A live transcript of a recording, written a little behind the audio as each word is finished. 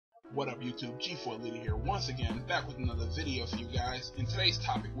What up YouTube, G4 Leader here once again, back with another video for you guys. And today's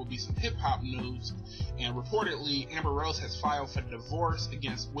topic will be some hip hop news, and reportedly Amber Rose has filed for divorce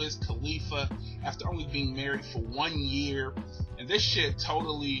against Wiz Khalifa after only being married for 1 year. And this shit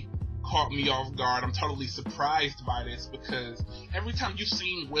totally caught me off guard. I'm totally surprised by this because every time you've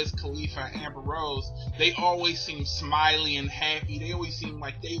seen Wiz Khalifa and Amber Rose, they always seem smiley and happy. They always seem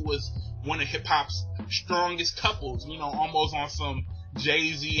like they was one of hip hop's strongest couples, you know, almost on some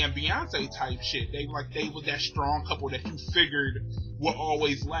Jay-Z and Beyonce type shit. They were that strong couple that you figured would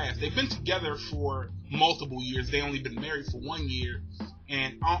always last. They've been together for multiple years. They only been married for 1 year.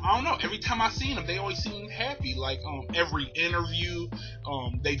 And I don't know, every time I seen them, they always seem happy. Like every interview,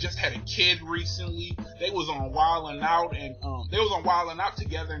 they just had a kid recently. They was on Wildin' Out, and they was on Wildin' Out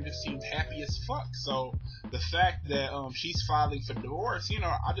together and just seemed happy as fuck. So the fact that she's filing for divorce, you know,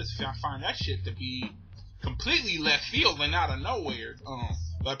 I find that shit to be completely left field and out of nowhere.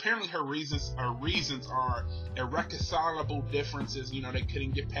 But apparently her reasons are irreconcilable differences. You know, they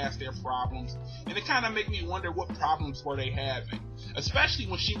couldn't get past their problems, and it kind of make me wonder what problems were they having, especially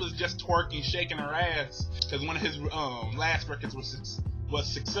when she was just twerking, shaking her ass, because one of his last records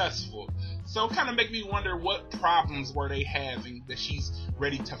was successful. So it kind of make me wonder what problems were they having that she's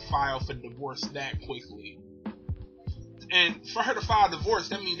ready to file for divorce that quickly. And for her to file divorce,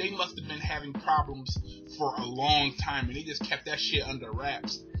 that means they must have been having problems for a long time, and they just kept that shit under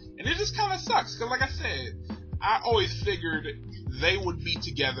wraps. And it just kind of sucks, because like I said, I always figured they would be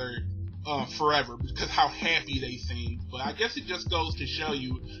together forever because how happy they seemed. But I guess it just goes to show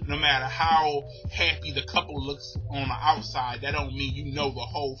you, no matter how happy the couple looks on the outside, that don't mean you know the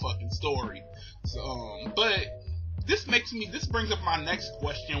whole fucking story. So, but this brings up my next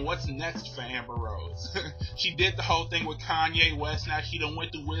question. What's next for Amber Rose? She did the whole thing with Kanye West. Now she done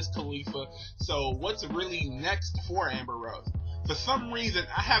went to Wiz Khalifa. So what's really next for Amber Rose? For some reason,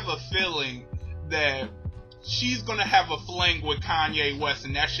 I have a feeling that she's gonna have a fling with Kanye West,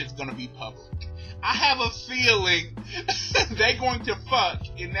 and that shit's gonna be public. I have a feeling they're going to fuck,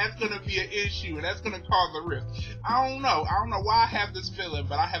 and that's going to be an issue, and that's going to cause a rift. I don't know why I have this feeling,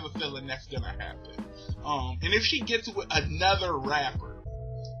 but I have a feeling that's going to happen. And if she gets with another rapper,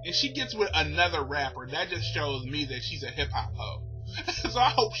 that just shows me that she's a hip-hop hoe. So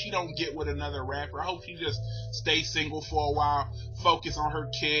I hope she don't get with another rapper. I hope she just stays single for a while, focus on her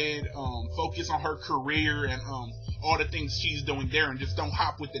kid, focus on her career, and all the things she's doing there, and just don't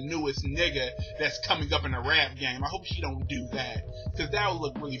hop with the newest nigga that's coming up in the rap game. I hope she don't do that, because that would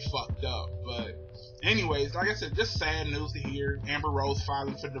look really fucked up. But anyways, like I said, just sad news to hear. Amber Rose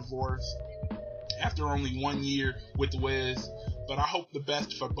filing for divorce after only 1 year with Wiz. But I hope the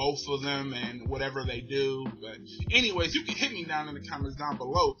best for both of them and whatever they do. But anyways, you can hit me down in the comments down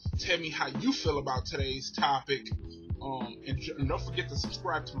below. Tell me how you feel about today's topic. And don't forget to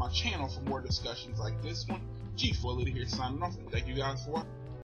subscribe to my channel for more discussions like this one. G4 Leader here signing off. Thank you guys for watching.